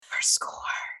score.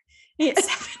 Yeah.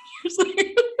 7 years later.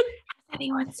 Has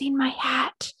anyone seen my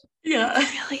hat? Yeah.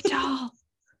 It's really tall.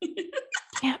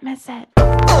 Can't miss it.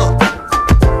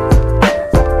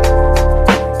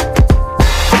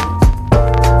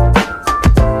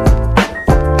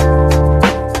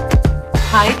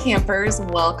 Hi, campers.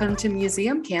 Welcome to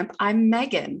Museum Camp. I'm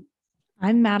Megan.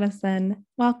 I'm Madison.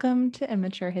 Welcome to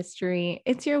Immature History.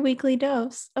 It's your weekly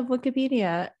dose of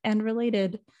Wikipedia and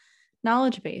related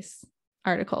knowledge base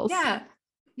articles. Yeah,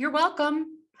 you're welcome.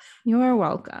 You're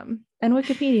welcome. And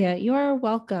Wikipedia, you are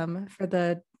welcome for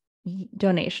the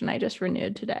donation I just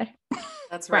renewed today.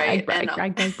 That's right. Brag.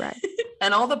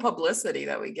 And all the publicity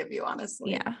that we give you,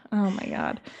 honestly. Yeah. Oh my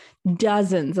God.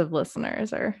 Dozens of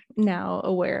listeners are now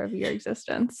aware of your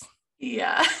existence.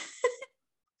 Yeah.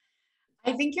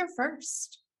 I think you're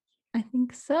first. I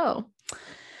think so.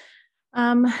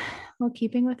 Well,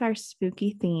 keeping with our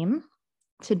spooky theme,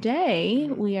 today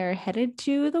we are headed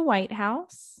to the White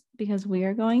House because we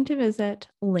are going to visit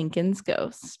Lincoln's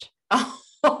ghost.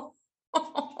 Oh.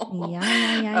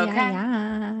 Yeah.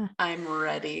 Okay. I'm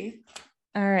ready.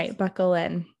 All right, buckle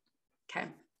in. Okay.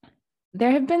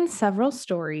 There have been several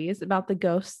stories about the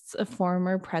ghosts of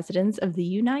former presidents of the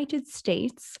United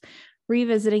States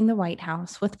revisiting the White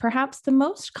House, with perhaps the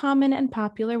most common and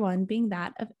popular one being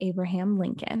that of Abraham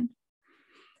Lincoln.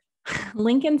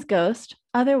 Lincoln's ghost,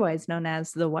 otherwise known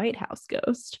as the White House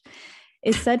ghost,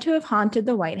 is said to have haunted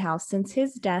the White House since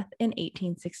his death in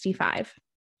 1865.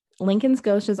 Lincoln's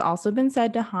ghost has also been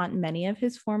said to haunt many of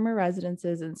his former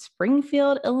residences in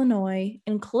Springfield, Illinois,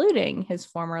 including his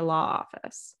former law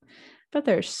office. But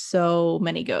there's so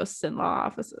many ghosts in law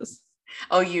offices.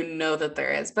 Oh, you know that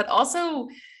there is. But also,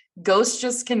 ghosts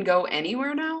just can go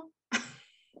anywhere now?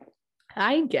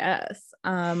 I guess.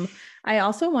 I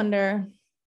also wonder,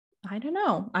 I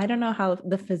don't know how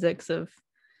the physics of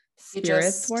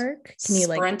spirits work. Can you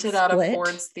sprinted out of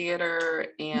Ford's Theater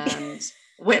and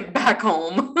went back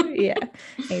home? Yeah.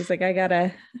 He's like, I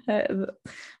gotta,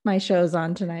 my show's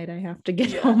on tonight. I have to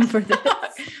get home for this.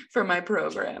 For my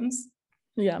programs.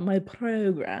 Yeah, my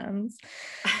programs.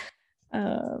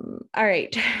 All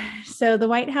right. So the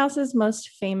White House's most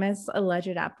famous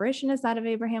alleged apparition is that of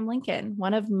Abraham Lincoln.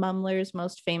 One of Mumler's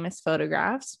most famous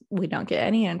photographs, we don't get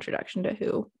any introduction to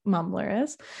who Mumler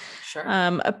is. Sure.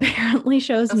 Apparently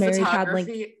shows Mary Todd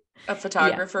Lincoln. A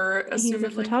photographer, yeah. He's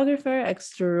a photographer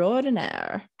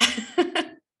extraordinaire.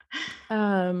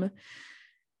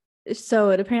 So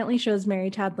it apparently shows Mary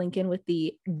Todd Lincoln with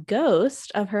the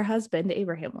ghost of her husband,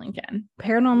 Abraham Lincoln.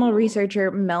 Paranormal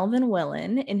researcher Melvin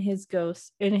Willen, in his book,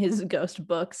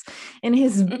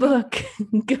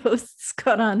 Ghosts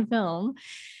Caught on Film,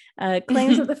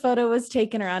 claims that the photo was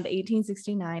taken around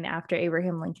 1869 after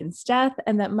Abraham Lincoln's death,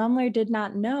 and that Mumler did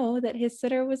not know that his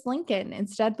sitter was Lincoln,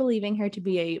 instead believing her to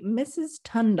be a Mrs.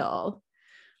 Tundall.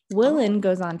 Willen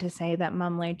goes on to say that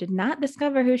Mumler did not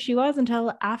discover who she was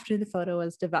until after the photo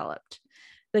was developed.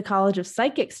 The College of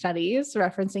Psychic Studies,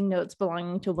 referencing notes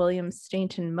belonging to William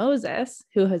Stanton Moses,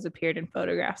 who has appeared in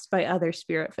photographs by other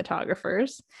spirit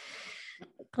photographers,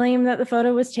 claim that the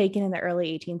photo was taken in the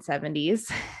early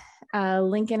 1870s.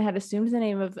 Lincoln had assumed the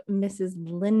name of Mrs.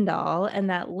 Lindahl, and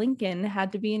that Lincoln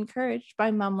had to be encouraged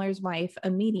by Mumler's wife, a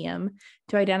medium,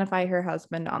 to identify her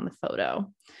husband on the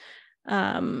photo.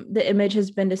 The image has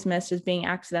been dismissed as being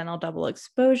accidental double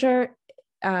exposure.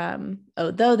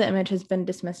 Although the image has been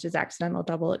dismissed as accidental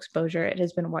double exposure, it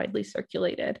has been widely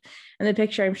circulated. And the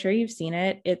picture, I'm sure you've seen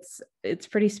it. It's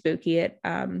pretty spooky. It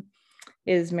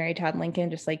is Mary Todd Lincoln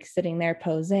just like sitting there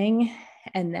posing,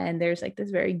 and then there's like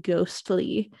this very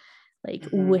ghostly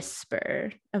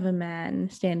whisper of a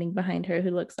man standing behind her who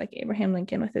looks like Abraham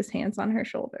Lincoln with his hands on her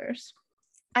shoulders.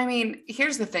 I mean,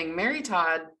 here's the thing. Mary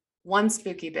Todd, one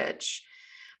spooky bitch.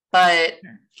 But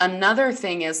another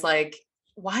thing is like,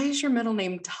 why is your middle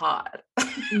name Todd?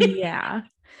 Yeah.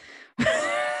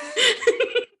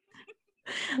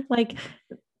 Like,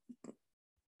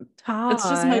 Todd. It's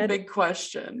just my big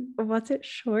question. What's it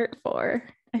short for?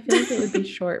 I feel like it would be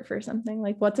short for something.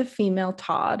 Like, what's a female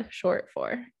Todd short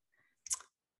for?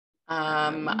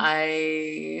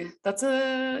 That's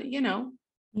a,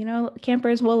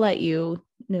 campers will let you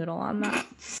noodle on that.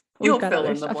 You'll fill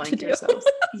in the blank yourselves.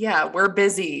 Yeah, we're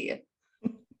busy.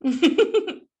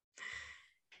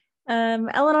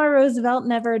 Eleanor Roosevelt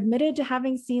never admitted to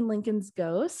having seen Lincoln's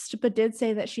ghost, but did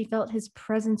say that she felt his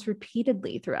presence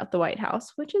repeatedly throughout the White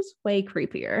House, which is way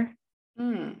creepier.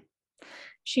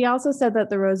 She also said that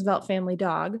the Roosevelt family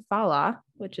dog, Fala,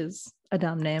 which is a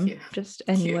dumb name, just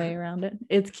any way around it.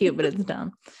 It's cute, but it's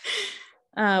dumb.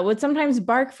 Would sometimes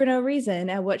bark for no reason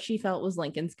at what she felt was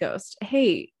Lincoln's ghost.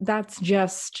 Hey, that's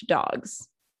just dogs.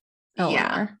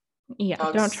 Eleanor. Yeah,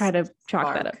 Dogs don't try to chalk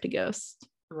bark. that up to ghosts.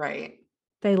 Right.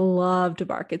 They love to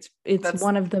bark. It's That's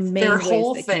one of the their main ways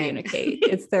whole they thing. communicate.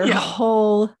 It's their Yeah.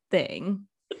 whole thing.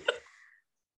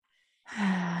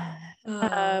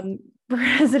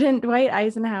 President Dwight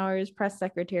Eisenhower's press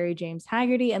secretary, James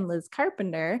Haggerty, and Liz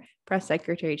Carpenter, press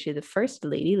secretary to the First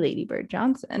Lady, Lady Bird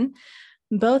Johnson,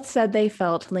 both said they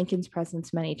felt Lincoln's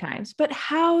presence many times. But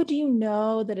how do you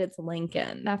know that it's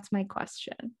Lincoln? That's my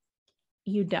question.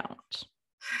 You don't.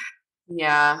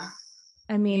 Yeah.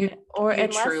 I mean, or you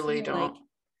unless truly you're don't. like,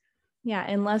 yeah,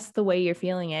 unless the way you're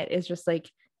feeling it is just like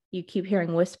you keep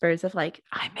hearing whispers of like,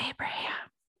 I'm Abraham.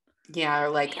 Yeah, or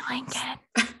like Lincoln.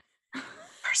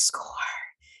 Our score.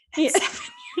 Yeah. 7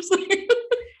 years later.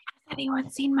 Has anyone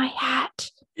seen my hat?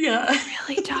 Yeah. It's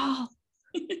really tall.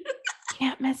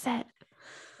 Can't miss it.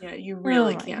 Yeah, you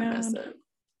really can't miss it.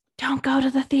 Don't go to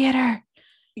the theater.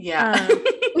 Yeah.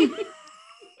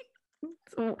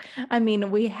 So, I mean,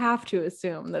 we have to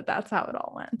assume that that's how it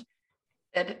all went.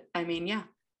 Yeah.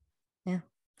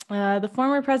 Yeah. The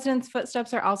former president's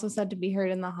footsteps are also said to be heard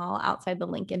in the hall outside the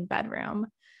Lincoln bedroom.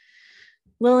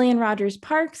 Lillian Rogers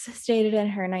Parks stated in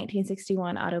her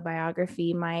 1961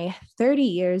 autobiography, My 30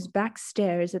 Years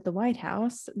Backstairs at the White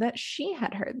House, that she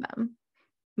had heard them.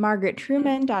 Margaret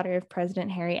Truman, daughter of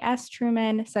President Harry S.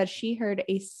 Truman, said she heard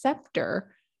a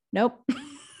scepter. Nope.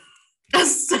 A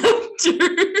scepter.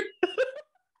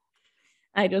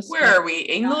 Where are we,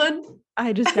 England?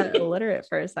 I just got illiterate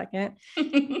for a second.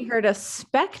 He heard a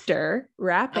specter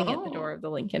rapping at the door of the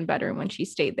Lincoln bedroom when she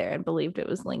stayed there and believed it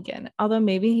was Lincoln. Although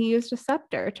maybe he used a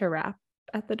scepter to rap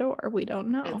at the door. We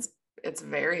don't know. It's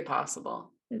very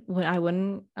possible. I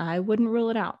wouldn't rule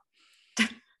it out.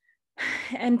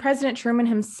 And President Truman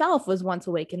himself was once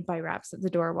awakened by raps at the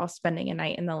door while spending a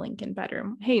night in the Lincoln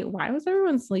bedroom. Hey, why was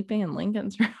everyone sleeping in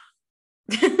Lincoln's room?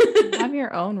 Have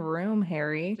your own room,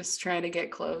 Harry. Just trying to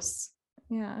get close.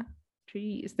 Yeah.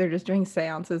 Jeez, they're just doing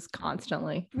seances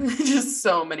constantly. Just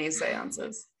so many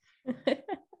seances.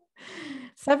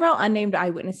 Several unnamed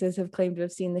eyewitnesses have claimed to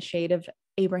have seen the shade of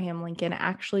Abraham Lincoln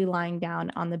actually lying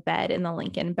down on the bed in the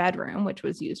Lincoln bedroom, which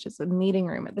was used as a meeting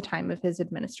room at the time of his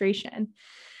administration.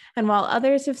 And while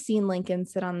others have seen Lincoln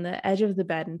sit on the edge of the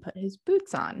bed and put his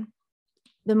boots on.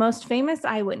 The most famous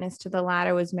eyewitness to the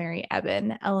latter was Mary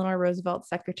Eben, Eleanor Roosevelt's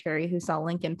secretary, who saw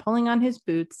Lincoln pulling on his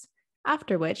boots,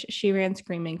 after which she ran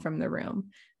screaming from the room.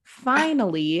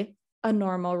 Finally, a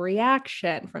normal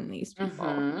reaction from these people.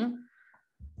 Mm-hmm.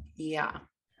 Yeah.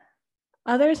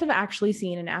 Others have actually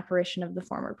seen an apparition of the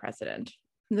former president.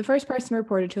 The first person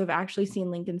reported to have actually seen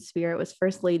Lincoln's spirit was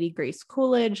First Lady Grace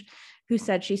Coolidge, who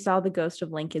said she saw the ghost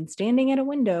of Lincoln standing at a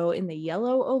window in the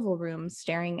yellow Oval Room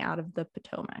staring out of the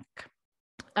Potomac.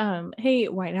 Hey,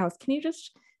 White House, can you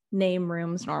just name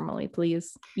rooms normally,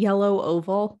 please? Yellow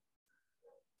Oval.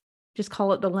 Just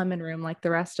call it the Lemon Room like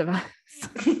the rest of us.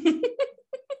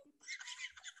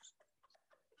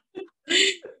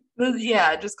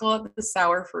 Yeah, just call it the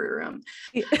sour fruit room.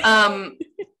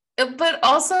 But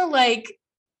also, like,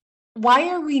 why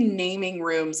are we naming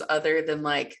rooms other than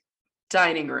like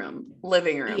dining room,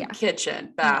 living room,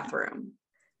 kitchen, bathroom?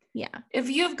 Yeah. If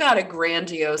you've got a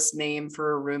grandiose name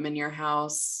for a room in your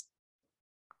house,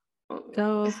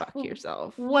 go fuck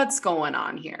yourself. What's going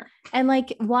on here? And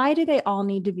like, why do they all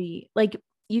need to be like,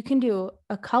 you can do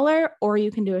a color or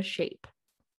you can do a shape.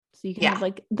 So you can have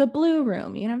like the blue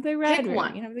room, you can have the red room,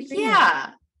 you can have the green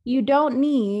room. You don't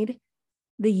need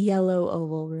the yellow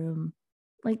oval room.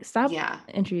 Like, stop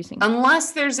introducing.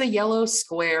 Unless there's a yellow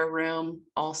square room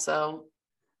also.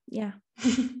 Yeah.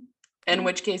 In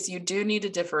which case you do need to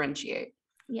differentiate.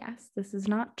 Yes, this is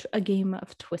not a game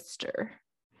of Twister.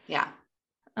 Yeah.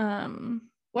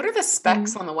 What are the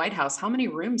specs on the White House? How many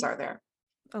rooms are there?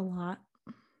 A lot.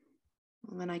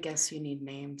 Well, then I guess you need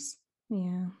names.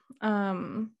 Yeah.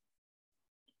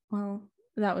 Well,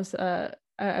 that was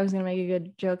I was gonna make a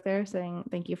good joke there saying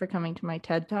thank you for coming to my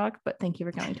TED Talk, but thank you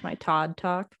for coming to my Todd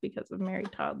Talk because of Mary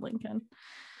Todd Lincoln.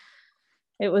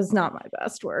 It was not my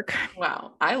best work.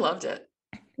 Wow, I loved it.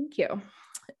 Thank you.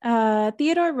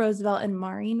 Theodore Roosevelt and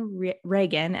Maureen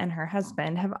Reagan and her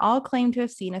husband have all claimed to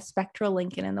have seen a spectral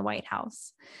Lincoln in the White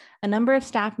House. A number of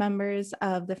staff members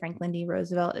of the Franklin D.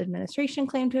 Roosevelt administration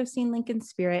claimed to have seen Lincoln's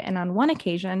spirit, and on one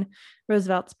occasion,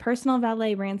 Roosevelt's personal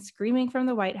valet ran screaming from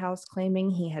the White House,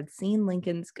 claiming he had seen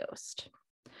Lincoln's ghost.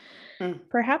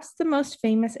 Perhaps the most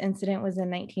famous incident was in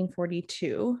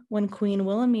 1942, when Queen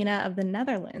Wilhelmina of the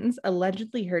Netherlands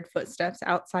allegedly heard footsteps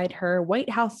outside her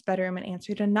White House bedroom and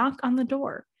answered a knock on the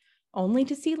door, only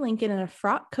to see Lincoln in a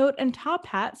frock coat and top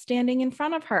hat standing in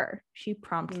front of her. She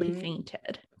promptly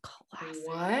fainted. Classic.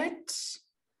 What?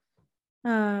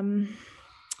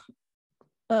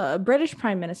 British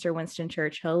Prime Minister Winston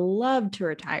Churchill loved to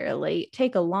retire late,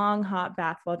 take a long hot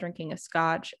bath while drinking a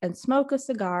scotch, and smoke a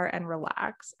cigar and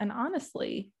relax. And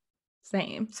honestly,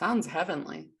 same. Sounds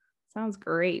heavenly. Sounds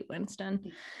great,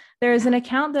 Winston. There is an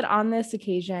account that on this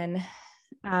occasion,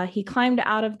 he climbed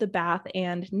out of the bath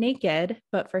and naked,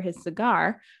 but for his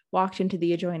cigar, walked into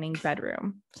the adjoining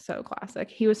bedroom. So classic.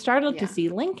 He was startled to see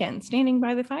Lincoln standing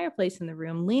by the fireplace in the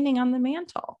room, leaning on the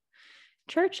mantle.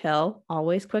 Churchill,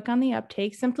 always quick on the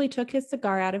uptake, simply took his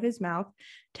cigar out of his mouth,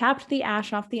 tapped the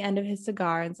ash off the end of his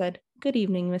cigar, and said, "Good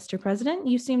evening, Mr. President.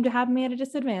 You seem to have me at a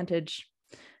disadvantage,"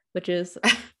 which is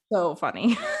so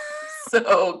funny.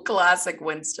 So classic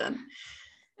Winston.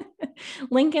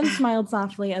 Lincoln smiled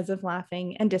softly as if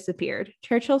laughing and disappeared.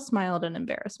 Churchill smiled in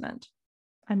embarrassment.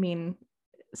 I mean,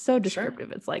 so descriptive.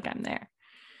 Sure. It's like I'm there.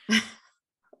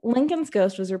 Lincoln's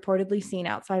ghost was reportedly seen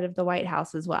outside of the White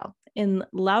House as well. In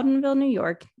Loudonville, New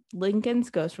York, Lincoln's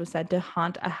ghost was said to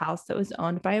haunt a house that was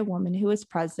owned by a woman who was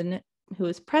present,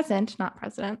 not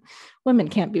president. Women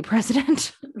can't be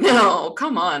president. No,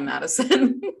 come on,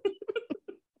 Madison.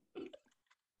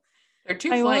 They're too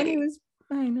flighty.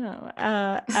 I know.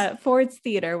 At Ford's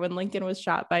Theater when Lincoln was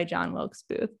shot by John Wilkes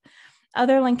Booth.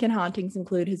 Other Lincoln hauntings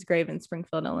include his grave in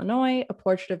Springfield, Illinois, a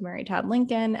portrait of Mary Todd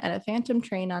Lincoln, and a phantom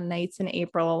train on nights in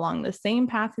April along the same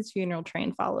path his funeral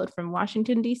train followed from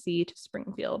Washington, D.C. to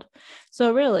Springfield.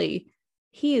 So really,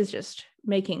 he is just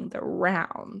making the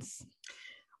rounds.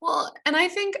 Well, and I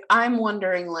think I'm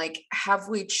wondering, like, have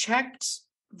we checked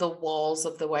the walls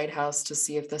of the White House to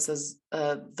see if this is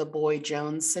the Boy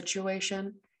Jones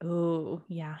situation? Oh,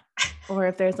 yeah. Or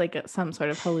if there's like some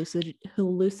sort of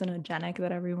hallucinogenic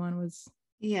that everyone was.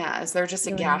 Yeah. Is there just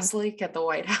a gas leak at the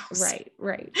White House?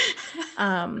 Right.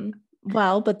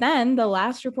 Well, but then the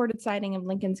last reported sighting of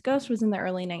Lincoln's ghost was in the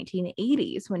early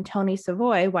 1980s when Tony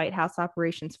Savoy, White House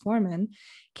operations foreman,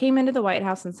 came into the White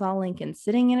House and saw Lincoln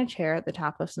sitting in a chair at the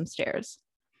top of some stairs.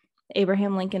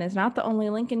 Abraham Lincoln is not the only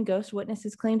Lincoln ghost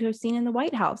witnesses claim to have seen in the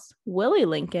White House. Willie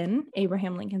Lincoln,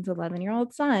 Abraham Lincoln's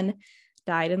 11-year-old son,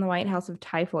 died in the White House of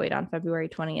typhoid on February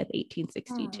 20th,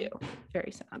 1862.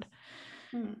 Very sad.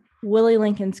 Willie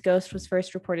Lincoln's ghost was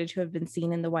first reported to have been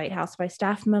seen in the White House by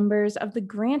staff members of the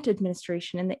Grant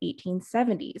administration in the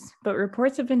 1870s, but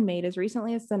reports have been made as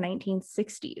recently as the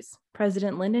 1960s.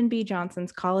 President Lyndon B.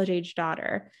 Johnson's college-age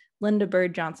daughter, Linda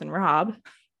Bird Johnson Robb,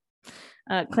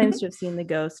 claims to have seen the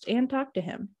ghost and talked to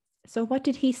him. So what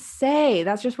did he say?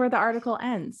 That's just where the article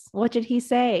ends. What did he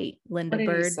say, Linda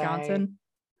Bird Johnson?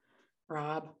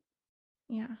 Rob.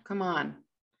 Yeah. Come on.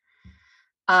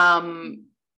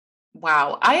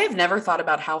 Wow. I have never thought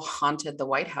about how haunted the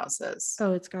White House is.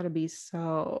 Oh, it's got to be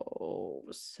so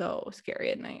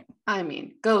scary at night. I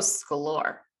mean, ghosts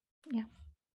galore. Yeah.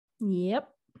 Yep.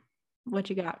 What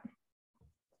you got?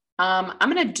 I'm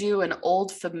going to do an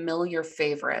old familiar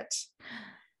favorite.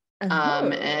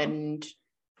 And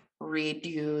read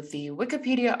you the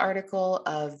Wikipedia article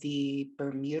of the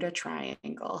Bermuda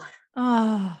Triangle.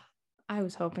 Oh, I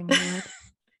was hoping you would.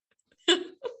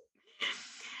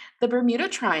 The Bermuda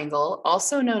Triangle,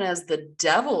 also known as the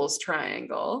Devil's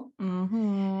Triangle,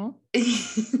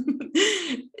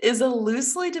 is a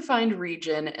loosely defined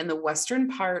region in the western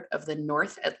part of the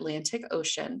North Atlantic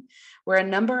Ocean, where a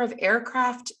number of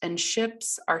aircraft and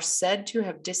ships are said to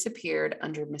have disappeared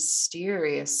under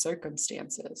mysterious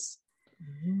circumstances.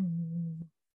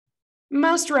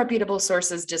 Most reputable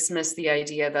sources dismiss the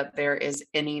idea that there is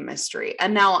any mystery.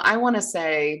 And now I want to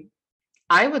say,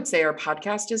 I would say our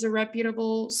podcast is a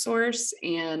reputable source,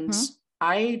 and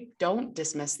I don't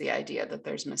dismiss the idea that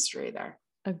there's mystery there.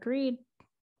 Agreed.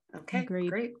 Okay,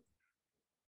 great.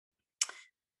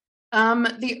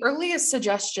 The earliest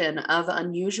suggestion of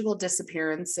unusual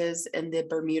disappearances in the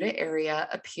Bermuda area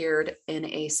appeared in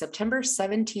a September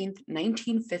 17th,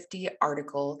 1950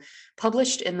 article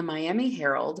published in the Miami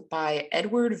Herald by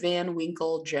Edward Van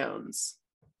Winkle Jones.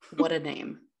 What a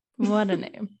name. What a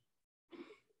name.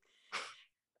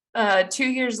 2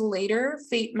 years later,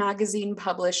 Fate magazine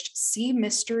published "See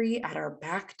Mystery at Our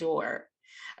Back Door,"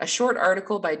 a short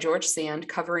article by George Sand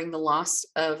covering the loss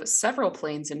of several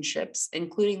planes and ships,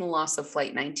 including the loss of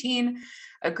Flight 19,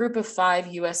 a group of 5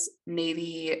 U.S.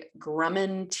 Navy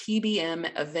Grumman TBM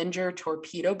Avenger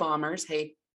torpedo bombers.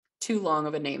 Hey, too long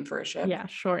of a name for a ship. Yeah,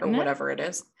 short. Or whatever it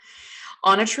is.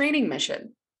 On a training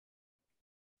mission.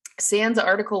 Sand's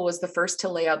article was the first to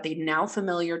lay out the now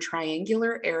familiar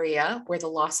triangular area where the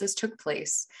losses took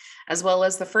place, as well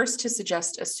as the first to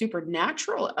suggest a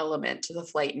supernatural element to the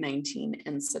Flight 19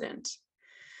 incident.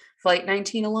 Flight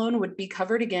 19 alone would be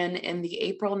covered again in the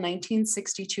April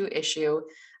 1962 issue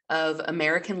of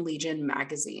American Legion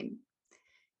magazine.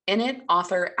 In it,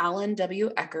 author Alan W.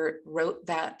 Eckert wrote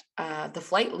that the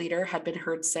flight leader had been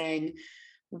heard saying,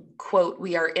 quote,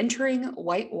 "We are entering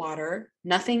white water.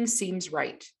 Nothing seems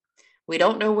right. We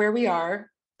don't know where we are.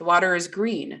 The water is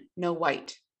green, no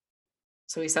white."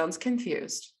 So he sounds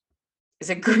confused. Is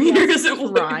it green or is it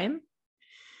white? Rhyme?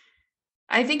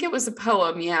 I think it was a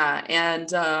poem, yeah.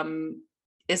 And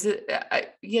is it,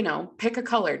 pick a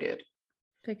color, dude.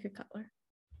 Pick a color.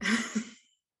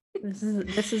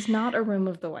 This is not a room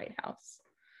of the White House.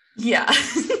 Yeah.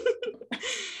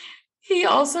 He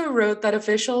also wrote that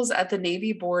officials at the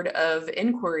Navy Board of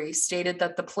Inquiry stated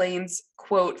that the planes,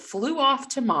 quote, "flew off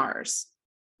to Mars,"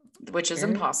 which is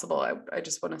impossible, I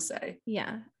just want to say.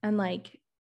 Yeah. And like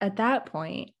at that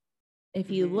point, if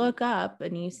you look up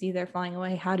and you see they're flying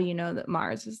away, how do you know that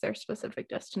Mars is their specific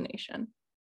destination?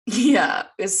 Yeah.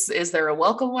 Is there a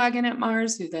welcome wagon at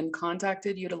Mars who then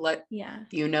contacted you to let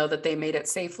you know that they made it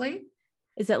safely?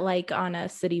 Is it like on a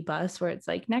city bus where it's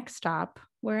like next stop,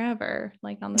 wherever,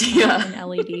 like on the sign and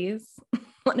LEDs?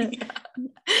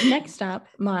 Next stop,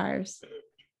 Mars.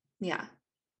 Yeah.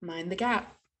 Mind the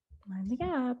gap. Mind the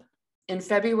gap. In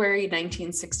February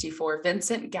 1964,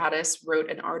 Vincent Gaddis wrote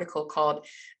an article called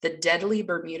 "The Deadly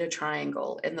Bermuda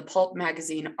Triangle" in the pulp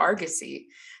magazine Argosy,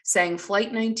 saying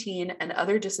Flight 19 and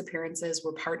other disappearances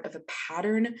were part of a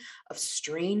pattern of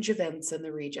strange events in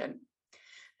the region.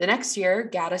 The next year,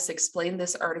 Gaddis explained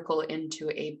this article into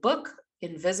a book,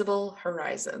 Invisible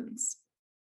Horizons.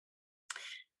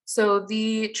 So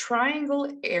the triangle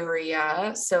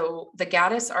area, so the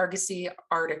Gaddis Argosy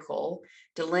article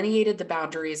delineated the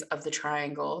boundaries of the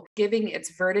triangle, giving its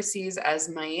vertices as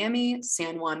Miami,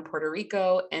 San Juan, Puerto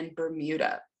Rico, and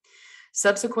Bermuda.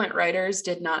 Subsequent writers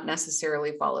did not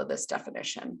necessarily follow this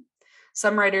definition.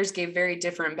 Some writers gave very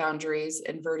different boundaries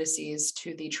and vertices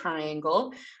to the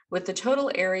triangle, with the total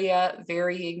area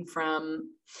varying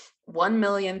from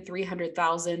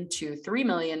 1,300,000 to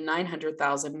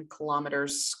 3,900,000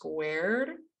 kilometers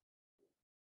squared.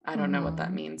 I don't know what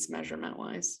that means measurement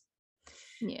wise.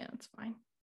 Yeah, it's fine.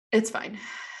 It's fine.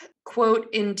 Quote,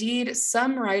 "Indeed,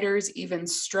 some writers even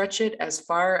stretch it as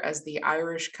far as the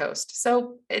Irish coast."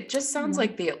 So it just sounds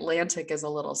like the Atlantic is a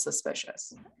little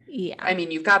suspicious. Yeah. I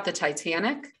mean, you've got the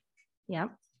Titanic. Yeah.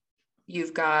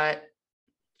 You've got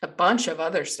a bunch of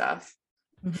other stuff.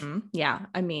 Yeah.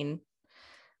 I mean,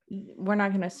 we're not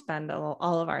going to spend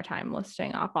all of our time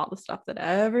listing off all the stuff that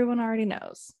everyone already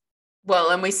knows.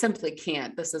 Well, and we simply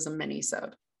can't. This is a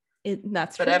mini-sode.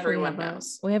 That's but true. everyone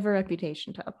knows. We have a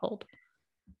reputation to uphold.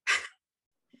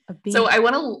 So I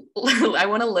want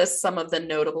to list some of the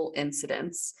notable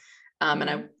incidents,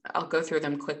 and I'll go through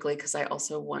them quickly because I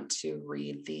also want to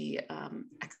read the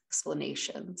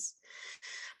explanations.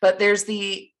 But there's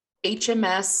the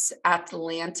HMS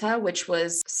Atlanta, which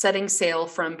was setting sail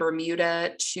from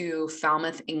Bermuda to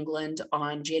Falmouth, England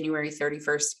on January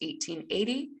 31st,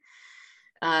 1880.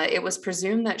 It was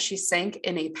presumed that she sank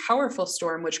in a powerful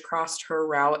storm which crossed her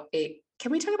route.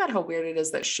 Can we talk about how weird it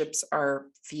is that ships are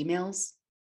females?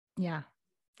 Yeah,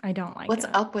 I don't like What's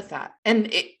up with that?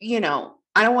 And,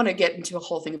 I don't want to get into a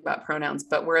whole thing about pronouns,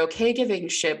 but we're okay giving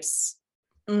ships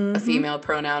a female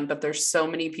pronoun, but there's so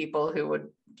many people who would,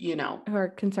 who are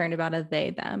concerned about a they,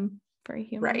 them for a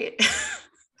human. Right.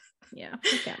 Yeah.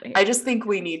 I just think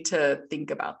we need to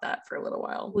think about that for a little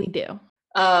while. We do.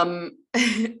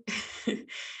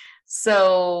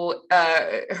 So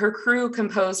her crew,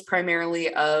 composed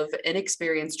primarily of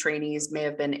inexperienced trainees, may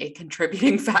have been a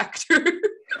contributing factor.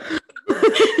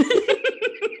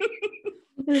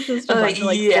 It's just a bunch of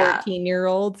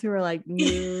 14-year-olds who are like,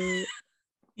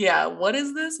 yeah, what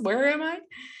is this? Where am I?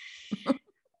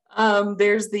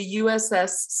 There's the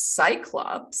USS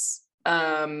Cyclops,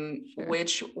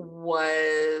 which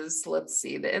was,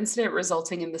 the incident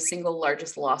resulting in the single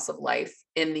largest loss of life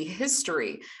in the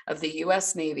history of the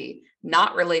US Navy,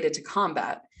 not related to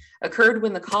combat, occurred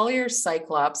when the collier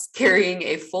Cyclops, carrying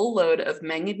a full load of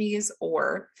manganese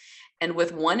ore and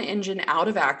with one engine out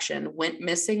of action, went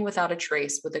missing without a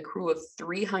trace with a crew of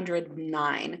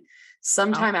 309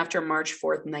 sometime after March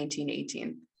 4th,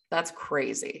 1918. That's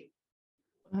crazy.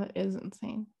 That is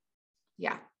insane.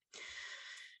 Yeah.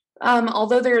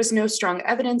 Although there is no strong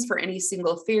evidence for any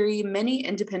single theory, many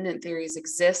independent theories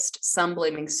exist, some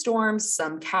blaming storms,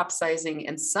 some capsizing,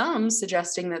 and some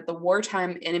suggesting that the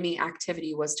wartime enemy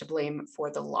activity was to blame for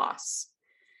the loss.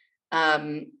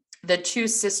 The two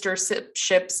sister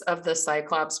ships of the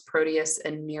Cyclops, Proteus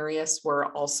and Nereus, were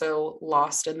also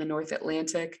lost in the North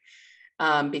Atlantic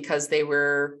because they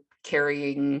were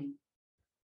carrying,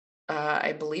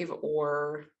 I believe,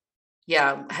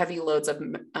 heavy loads of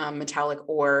metallic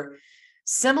ore,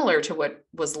 similar to what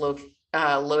was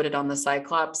loaded on the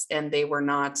Cyclops, and they were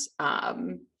not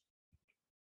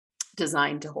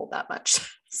designed to hold that much.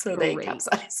 So they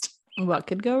capsized. What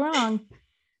could go wrong?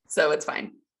 So it's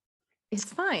fine. It's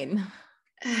fine.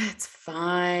 It's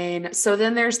fine. So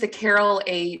then there's the Carol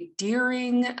A.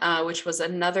 Deering, which was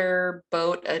another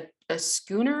boat, a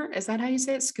schooner. Is that how you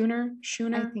say it? Schooner?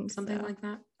 I think something so. like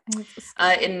that.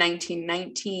 In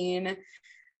 1919.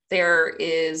 There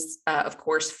is, of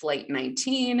course, Flight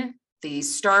 19, the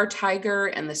Star Tiger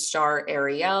and the Star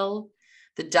Ariel,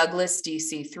 the Douglas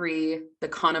DC-3, the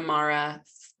Connemara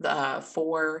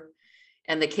 4,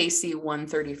 and the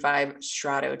KC-135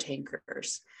 Strato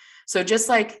tankers. So just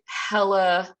like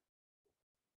hella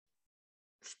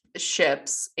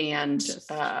ships and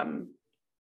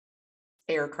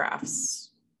aircrafts.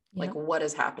 Like, what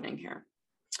is happening here?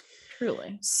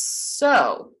 Truly.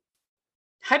 So,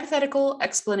 hypothetical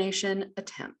explanation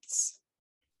attempts.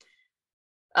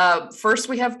 First,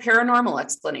 we have paranormal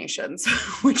explanations,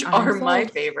 which are my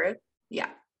favorite. Yeah.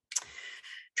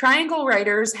 Triangle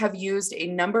writers have used a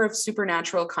number of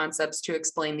supernatural concepts to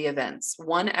explain the events.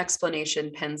 One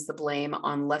explanation pins the blame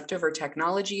on leftover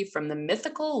technology from the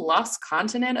mythical lost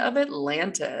continent of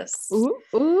Atlantis.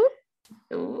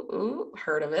 Ooh,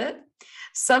 heard of it.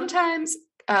 Sometimes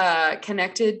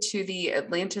connected to the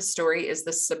Atlantis story is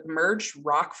the submerged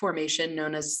rock formation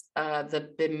known as the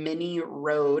Bimini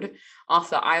Road off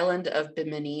the island of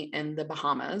Bimini in the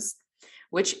Bahamas,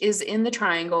 which is in the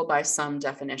triangle by some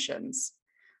definitions.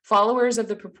 Followers of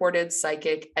the purported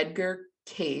psychic Edgar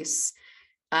Cayce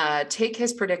take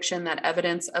his prediction that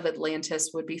evidence of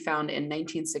Atlantis would be found in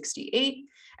 1968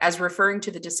 as referring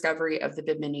to the discovery of the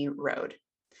Bimini Road.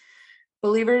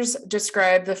 Believers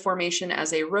describe the formation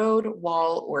as a road,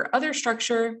 wall, or other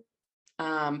structure,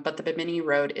 but the Bimini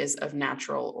Road is of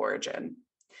natural origin.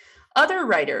 Other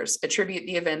writers attribute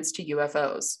the events to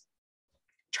UFOs.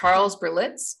 Charles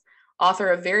Berlitz, author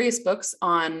of various books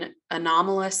on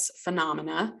anomalous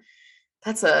phenomena.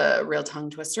 That's a real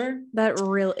tongue twister.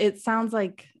 It sounds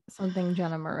like something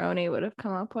Jenna Maroney would have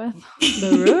come up with.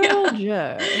 The real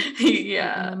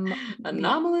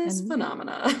anomalous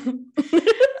phenomena.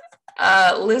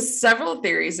 Lists several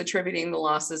theories attributing the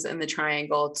losses in the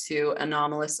triangle to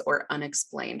anomalous or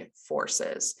unexplained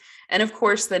forces. And of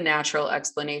course, the natural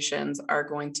explanations are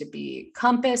going to be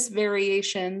compass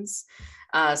variations,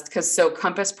 because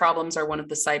compass problems are one of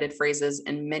the cited phrases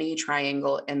in many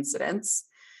triangle incidents.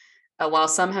 While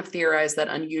some have theorized that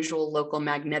unusual local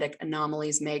magnetic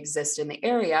anomalies may exist in the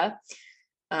area,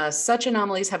 such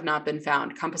anomalies have not been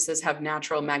found. Compasses have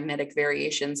natural magnetic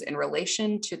variations in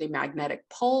relation to the magnetic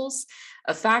poles,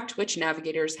 a fact which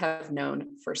navigators have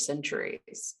known for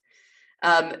centuries.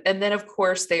 And then, of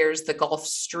course, there's the Gulf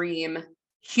Stream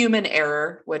human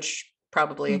error, which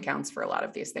probably accounts for a lot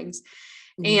of these things,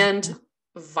 and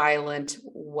violent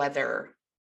weather.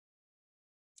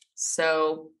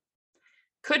 So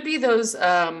could be those,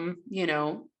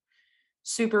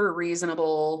 super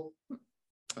reasonable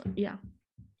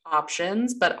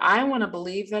options, but I want to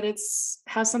believe that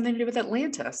has something to do with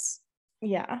Atlantis.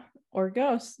 Yeah, or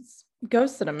ghosts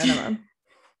at a minimum.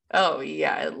 Oh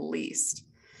yeah, at least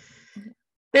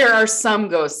there are some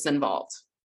ghosts involved.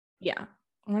 Yeah,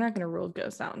 we're not going to rule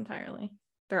ghosts out entirely.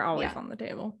 They're always on the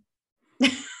table.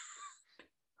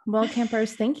 Well,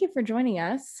 campers, thank you for joining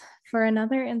us for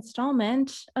another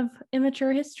installment of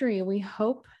Immature History. We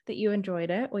hope that you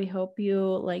enjoyed it. We hope you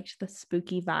liked the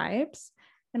spooky vibes.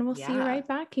 And we'll see you right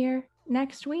back here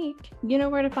next week. You know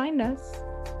where to find us.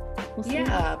 We'll see you.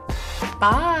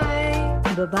 Bye.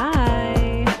 Bye-bye.